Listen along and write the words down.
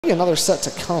Another set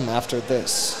to come after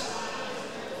this.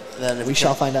 Then we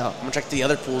shall find out. I'm gonna check the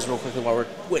other pools real quickly while we're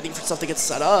waiting for stuff to get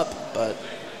set up. But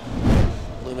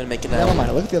Lumen making that. Never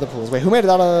mind. Look at the other pools. Wait, who made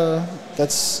it out of?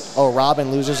 That's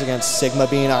Robin losers against Sigma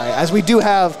Bean. All right. As we do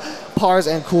have Parz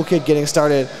and CoolKid getting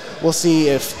started, we'll see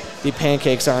if the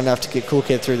pancakes are enough to get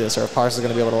CoolKid through this, or if Parz is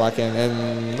going to be able to lock in.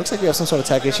 And looks like we have some sort of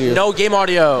tech issue. No game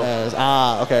audio.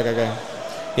 Okay.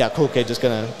 Yeah, CoolKid just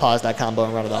gonna pause that combo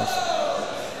and run it off.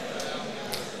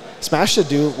 Smash should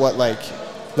do what, like,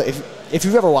 if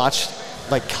you've ever watched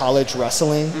like college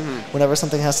wrestling, whenever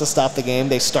something has to stop the game,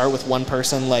 they start with one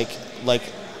person like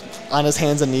on his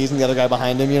hands and knees and the other guy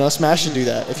behind him. You know, Smash should do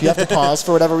that. If you have to pause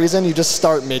for whatever reason, you just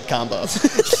start mid combo.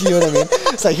 You know what I mean?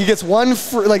 It's like he gets one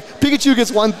free, like Pikachu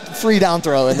gets one free down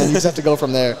throw, and then you just have to go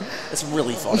from there. It's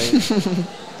really funny.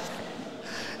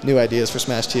 New ideas for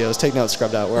Smash TOs. Take notes,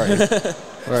 scrubbed out. Where are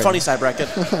you? Funny side bracket.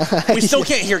 We still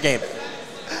can't hear game.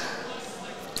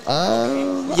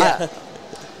 Yeah.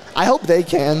 I hope they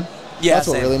can. Yeah, that's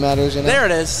what really matters, you know? There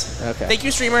it is. Okay. Thank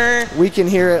you, streamer. We can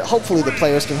hear it. Hopefully the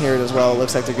players can hear it as well. It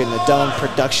looks like they're getting it done.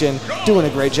 Production, doing a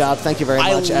great job. Thank you very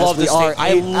much. As we are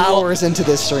 8 hours into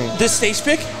this stream. This stage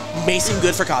pick may seem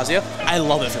good for Kazuya. I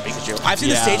love it for Pikachu. I've seen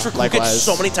the stage for CoolKid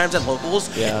so many times at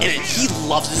locals, and he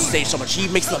loves this stage so much. He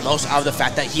makes the most out of the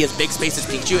fact that he has big space as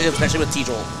Pikachu, especially with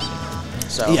T-Joel.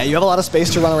 So. Yeah, you have a lot of space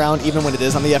to run around even when it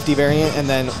is on the FD variant, and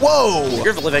then, whoa!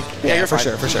 You're living. Yeah, you're for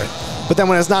fine. For sure. But then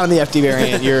when it's not on the FD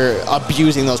variant, you're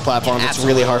abusing those platforms. It's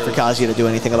really hard for Kazuya to do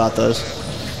anything about those.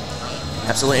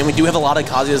 Absolutely, and we do have a lot of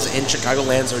Kazuyas in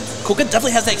Chicagoland, so CoolKid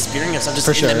definitely has that experience of just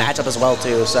in the matchup as well,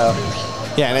 too, so.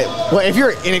 Yeah, and well, if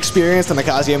you're inexperienced in the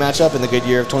Kazuya matchup in the good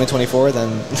year of 2024, then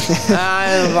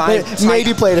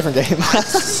maybe play a different game.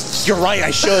 You're right,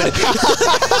 I should.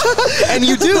 And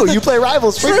you do. You play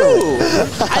Rivals frequently.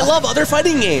 I love other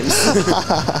fighting games.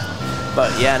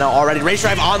 But yeah, no, already Race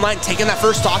Drive Online taking that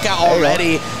first stock out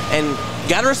already, and you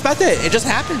gotta respect it. It just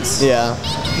happens. Yeah,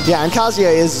 and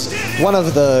Kazuya is one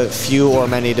of the few or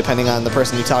many, depending on the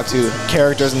person you talk to,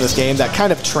 characters in this game that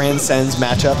kind of transcends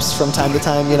matchups from time to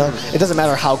time. You know, it doesn't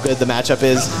matter how good the matchup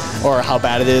is or how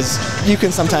bad it is. You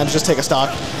can sometimes just take a stock,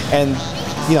 and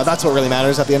you know that's what really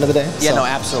matters at the end of the day. Yeah, no,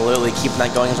 absolutely, keeping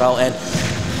that going as well. And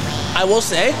I will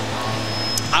say,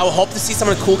 I will hope to see some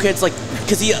of the CoolKids, like,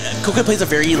 because CoolKid plays a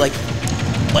very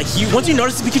once you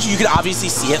notice the Pikachu, you can obviously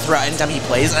see it throughout any time he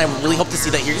plays, and I really hope to see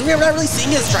that here. We're not really seeing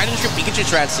his tried and true Pikachu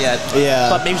strats yet. Yeah.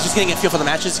 But maybe just getting a feel for the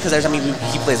matches, because every time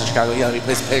he plays in Chicago, you know, he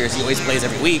plays players, he always plays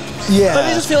every week. Yeah. But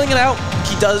maybe just feeling it out.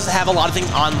 He does have a lot of things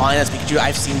online as Pikachu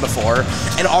I've seen before,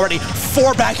 and already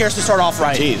 4 back airs to start off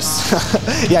right.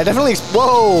 Jeez. Yeah, definitely.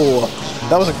 Whoa.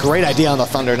 That was a great idea on the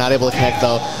Thunder, not able to connect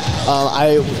though.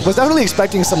 I was definitely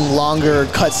expecting some longer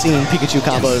cutscene Pikachu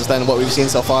combos than what we've seen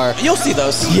so far. You'll see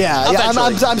those. Yeah,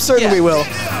 I'm certain we will.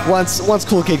 Once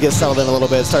CoolKid gets settled in a little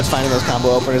bit, starts finding those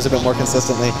combo openers a bit more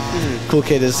consistently.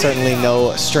 CoolKid is certainly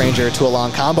no stranger to a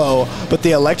long combo, but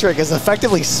the electric is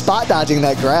effectively spot dodging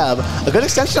that grab. A good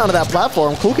extension onto that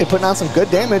platform. CoolKid putting on some good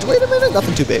damage. Wait a minute,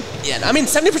 nothing too big. Yeah, I mean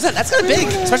 70%. That's kind of big,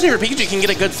 especially for Pikachu. You can get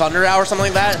a good Thunder out or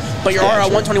something like that. But you're at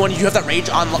 121. You have that rage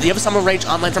on. You have some rage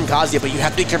online from Kazuya, but you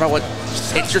have to be careful what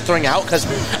hits you're throwing out, because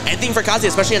anything for Kazuya,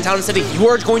 especially in Town and City, you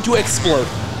are going to explode.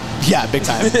 Yeah, big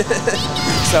time.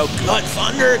 So good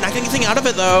Thunder, not getting anything out of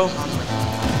it though.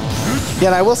 Yeah,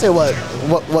 and I will say what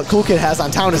CoolKid has on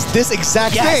Town is this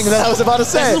exact thing that I was about to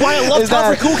say. This is why I love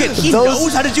Town for CoolKid. He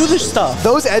knows how to do this stuff.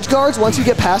 Those edge guards, once you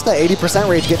get past that 80%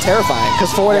 rage, get terrifying,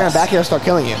 because forward air and back air start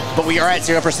killing you. But we are at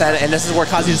 0%, and this is where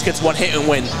Kazuya just gets one hit and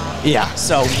win. Yeah.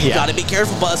 So you gotta be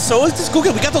careful, but so is this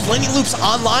CoolKid. We got those landing loops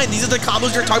online. These are the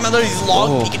combos you're talking about, these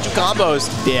long Pikachu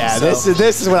combos. Yeah, so.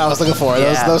 this is what I was looking for.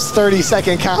 Those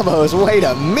 30-second combos. Wait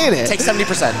a minute. Take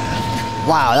 70%.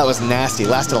 Wow, that was nasty.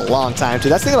 Lasted a long time, too.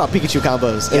 That's the thing about Pikachu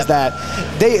combos, is that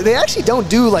they actually don't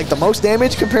do, like, the most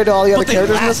damage compared to all the other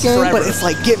characters in this game, but it's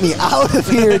like, get me out of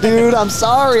here, dude. I'm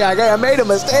sorry. I made a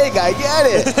mistake. I get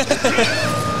it.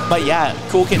 But yeah,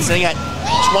 CoolKid sitting at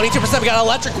 22%. We got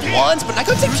electric once, but not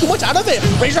going to take too much out of it.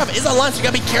 Rage Drive is online, so you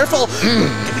got to be careful.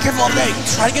 Be careful of that.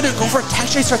 Try to go for a tech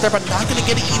chase right there, but not going to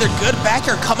get it either. Good back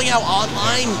air coming out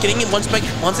online, getting it once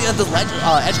again at the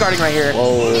edge guarding right here.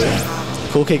 Whoa.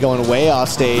 CoolKid going way off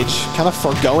stage, kind of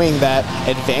foregoing that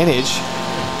advantage.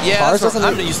 Yeah,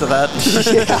 I'm used to that.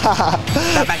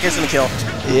 That back air's going to kill.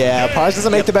 Yeah, Parz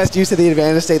doesn't make the best use of the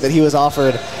advantage state that he was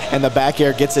offered, and the back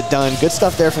air gets it done. Good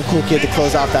stuff there from CoolKid to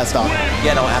close off that stock.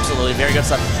 Yeah, no, absolutely. Very good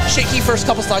stuff. Shaky first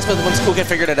couple stocks, but once CoolKid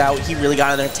figured it out, he really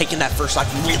got in there, taking that first stock,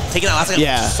 taking that last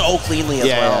stock so cleanly as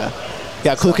well.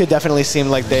 Yeah, CoolKid definitely seemed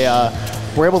like they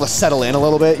were able to settle in a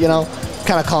little bit, you know.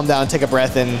 kind of calm down, take a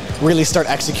breath, and really start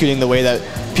executing the way that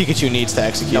Pikachu needs to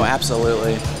execute. No,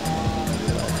 absolutely.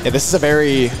 Yeah, this is a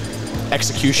very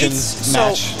execution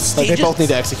match. Like they both need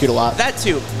to execute a lot. That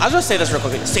too. I was gonna say this real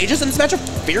quick. Stages in this match are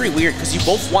very weird because you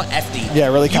both want FD. Yeah,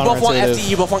 really. You both want FD.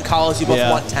 You both want Collis. You both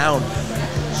want Town.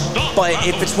 But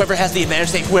if it's whoever has the advantage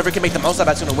state, whoever can make the most of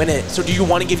that's going to win it. So do you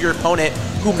want to give your opponent,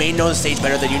 who may know the stage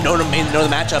better than you, may know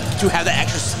the matchup, to have the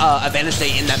extra advantage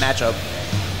state in that matchup?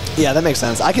 Yeah, that makes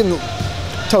sense. I can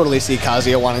totally see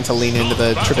Kazuya wanting to lean into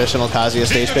the traditional Kazuya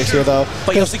stage picks here, though.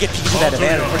 But you also get Pikachu that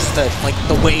advantage versus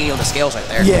the weighing of the scales right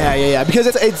there. Yeah. Because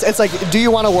it's like, do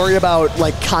you want to worry about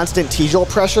like constant T-Jolt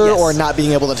pressure or not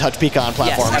being able to touch Pika on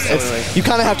platforms? Yes, absolutely. You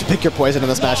kind of have to pick your poison in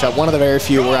this matchup. One of the very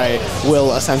few where I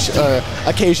will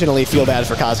occasionally feel bad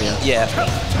for Kazuya. Yeah.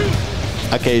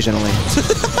 Occasionally.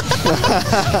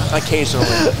 Occasionally.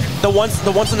 The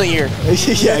once in a year.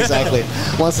 Yeah, exactly.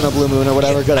 Once in a blue moon or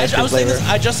whatever. Good ice cream flavor.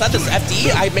 I just said this.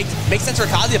 FD, makes sense for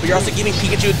Kazuya, but you're also giving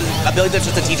Pikachu the ability to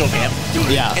just a T-Jolt jam.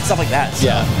 Yeah. And stuff like that. So.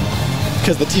 Yeah.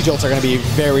 Because the T-Jolts are going to be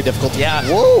very difficult. Yeah.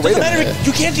 Whoa, wait a minute.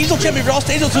 You can't T-Jolt jam if you're all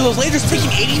stage through those lasers, taking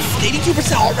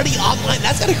 82% already online.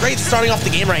 That's kind of great starting off the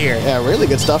game right here. Yeah, really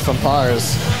good stuff from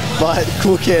Parz. But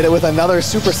CoolKid with another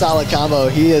super solid combo.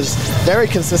 He is very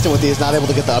consistent with these, not able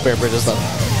to get the up air bridges though.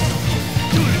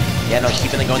 Yeah, no,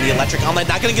 keeping it going. The electric online,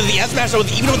 not going to get the S smash,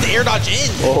 even with the air dodge in.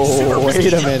 Oh,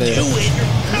 wait a minute. You're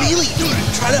really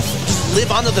trying to just live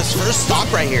onto this first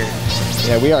stock right here.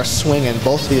 Yeah, we are swinging.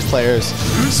 Both of these players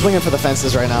swinging for the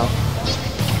fences right now.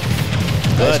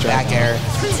 Good back air.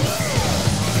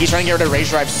 He's trying to get rid of Rage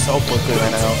Drive so quickly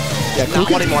right now. Yeah, not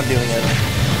wanting one doing it.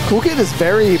 CoolKid is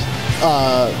very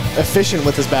efficient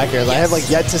with his back airs. I have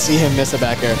yet to see him miss a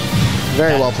back air.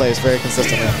 Very well placed, very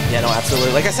consistent. Yeah, no,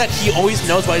 absolutely. Like I said, he always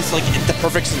knows what is the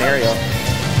perfect scenario.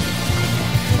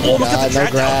 Oh, look at the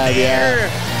drag down there.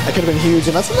 That could have been huge,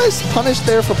 and that's a nice punish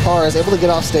there for Parz, able to get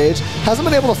off stage. Hasn't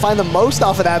been able to find the most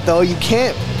off of that, though. You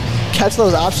can't catch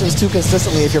those options too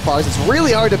consistently if you're Parz. It's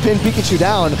really hard to pin Pikachu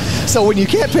down, so when you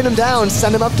can't pin him down,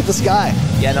 send him up to the sky.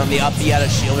 Yeah, no, the up B out of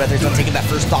shield right there. He's not taking that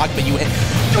first stock, but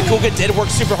CoolKid did work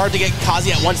super hard to get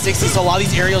Kazuya at 160, so a lot of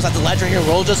these aerials at the ledge right here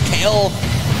will just kill.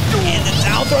 And the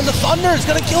down throw in the Thunder is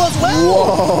going to kill as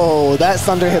well. Whoa, that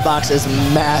Thunder hitbox is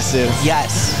massive.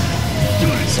 Yes.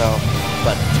 So,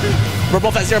 but we're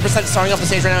both at 0% starting off the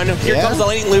stage right now. And here comes the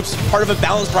lightning loops, part of a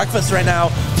balanced breakfast right now.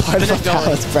 Part of a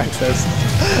balanced breakfast.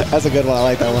 That's a good one. I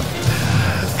like that one.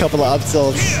 Couple of up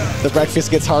tilts. The breakfast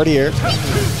gets hardier.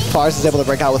 Parz is able to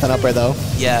break out with an up air though.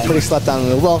 Yeah. Pretty slept down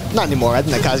move. Well, not anymore. I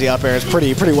think that Kazuya up air is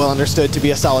pretty well understood to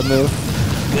be a solid move.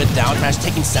 Good down smash,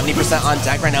 taking 70% on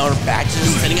deck right now. We're back to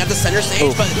just sitting at the center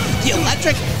stage, but the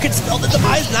electric could spell the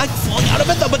demise, not falling out of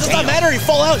it though, but it does not matter. He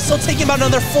fall out, still taking about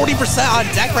another 40% on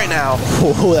deck right now.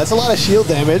 Ooh, that's a lot of shield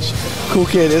damage.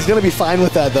 CoolKid is going to be fine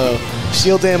with that though.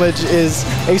 Shield damage is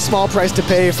a small price to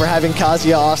pay for having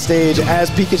Kazuya off stage as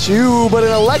Pikachu, but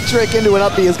an electric into an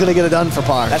up B is going to get it done for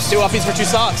Parz. That's 2 upbeats for 2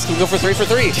 stocks. Can we go for 3 for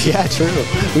 3? Yeah, true.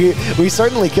 We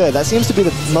certainly could. That seems to be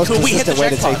the most consistent way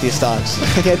to take these stocks.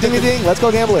 Okay, ding ding, let's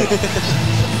go gambling.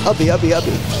 Up B.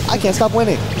 I can't stop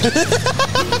winning.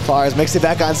 Parz makes it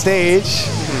back on stage.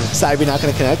 Side B not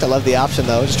going to connect. I love the option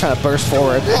though. Just trying to burst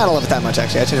forward. I don't love it that much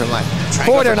actually. I changed my mind.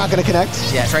 Forward air not going to connect.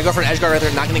 Yeah, try to go for an edge guard right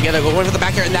there. Not going to get it. Going for the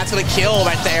back air, and that's going to kill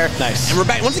right there. Nice. And we're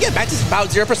back once again back to about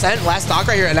 0%. Last stock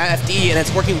right here, and that FD, and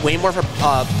it's working way more for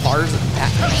Parz.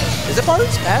 Is it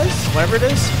Parz? Paz? Whatever it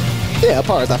is. Yeah,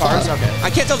 Parz. Not Parz. Okay. I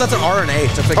can't tell if that's an R or an A.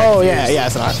 So yeah,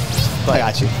 it's an R. But I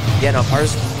got you. Yeah, no,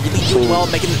 Parz really doing well,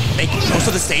 making most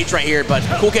of the stage right here. But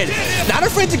CoolKid, not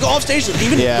afraid to go off stage,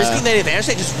 even risking that advantage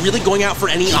stage, just really going out for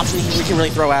any option he can really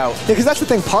throw out. Yeah, because that's the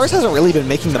thing. Parz hasn't really been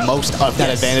making the most of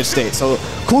that advantage state. So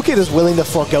CoolKid is willing to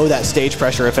forego that stage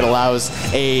pressure if it allows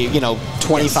a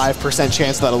 25%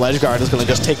 chance that a ledge guard is going to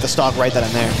just take the stock right then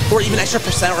and there, or even extra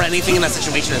percent or anything in that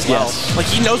situation as well. Like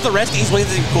he knows the risk, and he's willing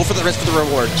to go for the risk for the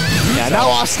reward. Yeah, now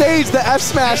off stage, the F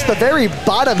smash, the very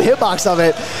bottom hitbox of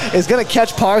it, is going to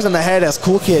catch Parz in the head as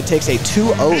CoolKid takes a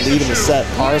 2-0 lead in the set.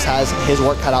 Parz has his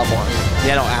work cut out for him.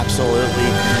 Yeah, no, absolutely.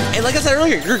 And like I said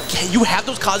earlier, you have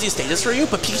those Kazuya stages for you,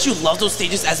 but Pikachu loves those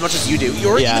stages as much as you do.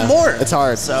 You're even more. It's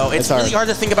hard. So it's really hard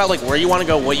to think about where you want to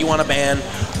go, what you want to ban,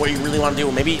 what you really want to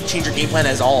do. Maybe change your game plan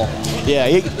as all. Yeah,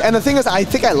 and the thing is, I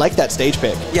think I like that stage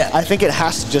pick. Yeah. I think it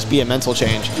has to just be a mental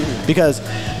change because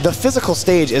the physical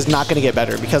stage is not going to get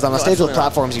better because on a stage with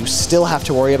platforms, you still have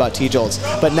to worry about T-Jolts,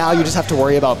 but now you just have to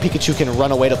worry about Pikachu can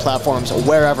run away to platforms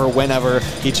wherever, whenever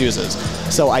he chooses.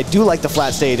 So I do like the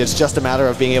flat stage. It's just a matter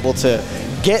of being able to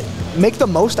get make the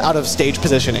most out of stage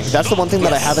positioning. That's the one thing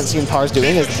that I haven't seen Parz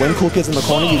doing, is when CoolKid's in the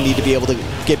corner, you need to be able to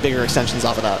get bigger extensions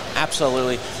off of that.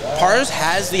 Absolutely. Parz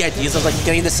has the ideas of like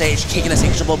getting the stage, kicking the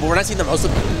stage, but we're not seeing the most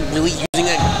of really using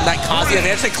that Kazi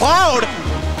advantage. Like Cloud!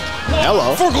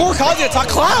 Hello. For Gore Kazi to talk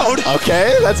Cloud!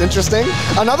 Okay, that's interesting.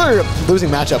 Another losing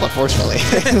matchup, unfortunately.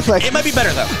 Like, it might be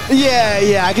better, though.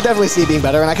 Yeah, I could definitely see it being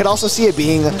better, and I could also see it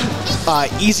being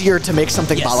easier to make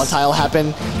something volatile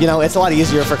happen. You know, it's a lot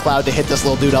easier for Cloud to hit this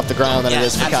little dude off the ground than it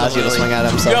is for Kazi to swing at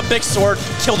him. So. You have a big sword,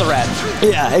 kill the rat.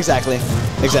 Yeah, exactly.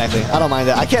 I don't mind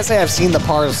it. I can't say I've seen the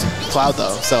Parz Cloud,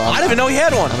 though. So I didn't even know he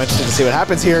had one. I'm interested to see what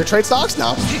happens here. Trade stocks?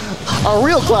 No. A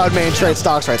real Cloud main trade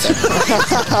stocks right there.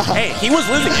 Hey, he was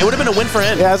losing. It would have been a win for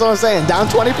him. Yeah, that's what I'm saying. Down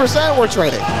 20%, we're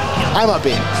trading. I'm up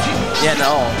being. Yeah,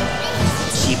 no.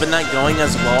 Keeping that going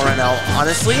as well right now.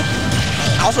 Honestly,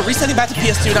 also resetting back to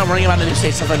PS2, now running about a new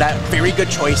stage, stuff like that. Very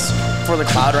good choice for the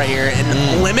Cloud right here.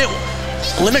 And limit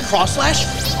cross slash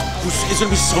is going to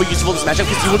be so useful in this matchup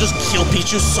because he will just kill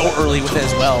Pichu so early with it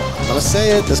as well. I'm going to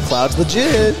say it. This Cloud's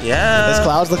legit. Yeah. This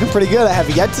Cloud's looking pretty good. I have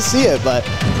yet to see it, but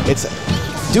it's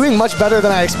doing much better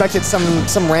than I expected some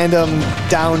random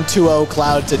down 2-0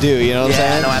 Cloud to do, you know what I'm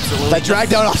saying? Yeah, no, absolutely. That drag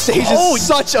down off stage is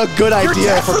such a good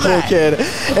idea for CoolKid,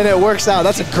 and it works out.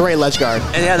 That's a great ledge guard.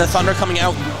 And yeah, the Thunder coming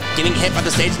out, getting hit by the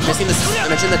stage, missing the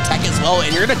damage in the tech as well,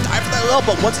 and you're going to die for that well,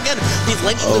 but once again, these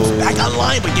lightning moves back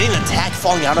online, but getting the tech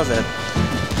falling out of it.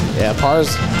 Yeah,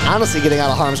 Parz honestly getting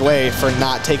out of harm's way for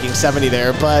not taking 70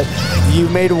 there, but you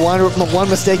made one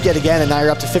mistake yet again, and now you're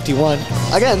up to 51.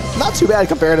 Again, not too bad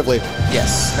comparatively.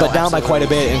 Yes. But down by quite a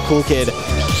bit, and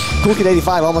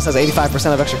CoolKid85 almost has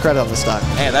 85% of extra credit on the stock.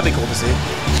 Hey, that'd be cool to see.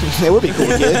 It would be cool,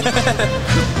 kid.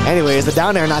 Anyways, the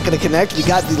down air not going to connect. We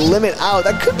got the limit out.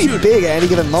 That could be big at any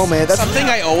given moment. That's something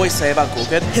I always say about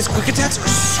CoolKid. His quick attacks are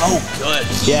so good.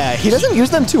 Yeah, he doesn't use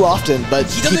them too often,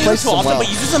 but he doesn't use them too often, but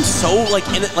he uses them so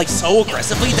so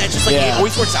aggressively that just it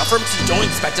always works out for him because you don't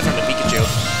expect it from the Pikachu.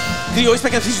 You always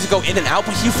expect Pikachu to go in and out,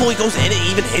 but he fully goes in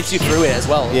and even hits you through it as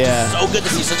well. Yeah. It's so good to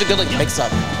see. Such a good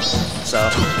mix-up. So.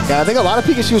 Yeah, I think a lot of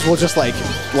Pikachus will just like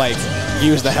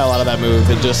use the hell out of that move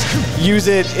and just use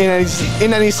it in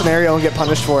any scenario and get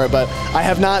punished for it. But I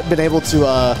have not been able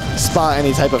to spot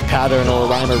any type of pattern or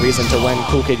rhyme or reason to when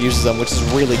CoolKid uses them, which is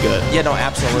really good. Yeah, no,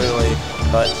 absolutely.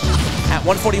 But at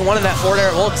 141 in that forward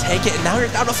air, we'll take it, and now you're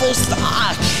down to full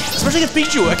stock. Especially against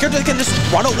Pikachu, a character that can just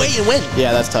run away and win.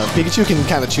 Yeah, that's tough. Pikachu can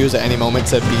kind of choose at any moment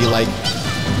to be like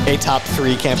a top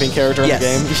 3 camping character in the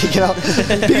game. You know,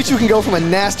 Pikachu can go from a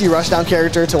nasty rushdown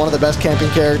character to one of the best camping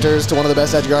characters to one of the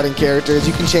best edge guarding characters.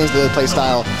 You can change the play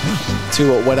style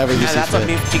to whatever you see that's fit.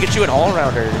 Pikachu an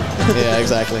all-rounder. Yeah,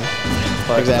 exactly.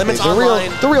 Exactly. Limits online.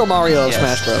 The real Mario of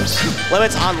Smash Bros.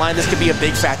 Limits online. This could be a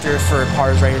big factor for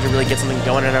Parz right here to really get something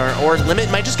going, or Limit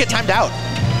might just get timed out.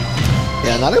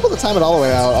 Yeah, not able to time it all the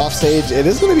way out. Off stage, it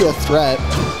is going to be a threat.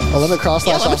 A limit cross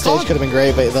slash off stage could have been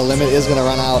great, but the limit is going to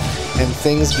run out, and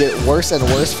things get worse and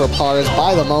worse for Parz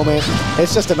by the moment.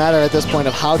 It's just a matter at this point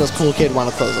of how does CoolKid want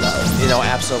to close it out. You know,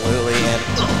 absolutely.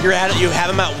 And you're at it. You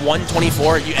have him at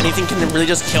 124. Anything can really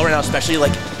just kill right now, especially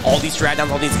like all these drag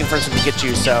downs, all these confirms from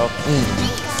Pikachu. So.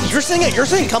 You're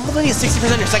saying complimenting is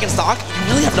 60% your second stock.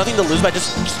 You really have nothing to lose by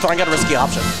just throwing out a risky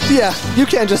option. Yeah, you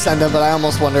can just send him, but I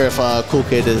almost wonder if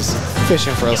CoolKid is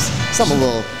fishing for us something a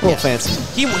little fancy.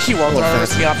 He won't throw a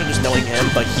risky option just knowing him,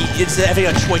 but it's having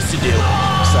a choice to do.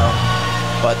 So,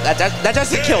 but that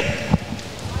just get killed.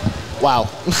 Wow.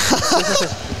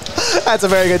 That's a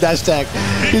very good dash tech.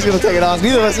 He's going to take it off.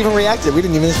 Neither of us even reacted. We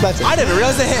didn't even expect it. I didn't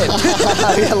realize it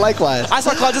hit. Yeah, likewise. I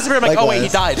saw Cloud disappear. I'm like, oh, wait, he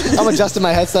died. I'm adjusting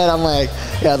my headset. I'm like,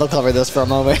 yeah, they'll cover this for a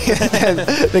moment. And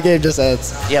the game just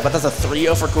ends. Yeah, but that's a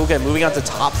 3-0 for CoolKid, moving on to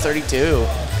top 32.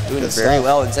 Doing very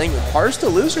well and sending Parz to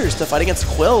losers to fight against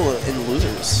Quill in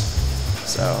losers.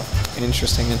 So.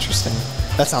 Interesting.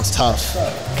 That sounds tough.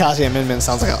 Kazi and Min Min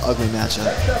sounds like an ugly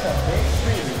matchup.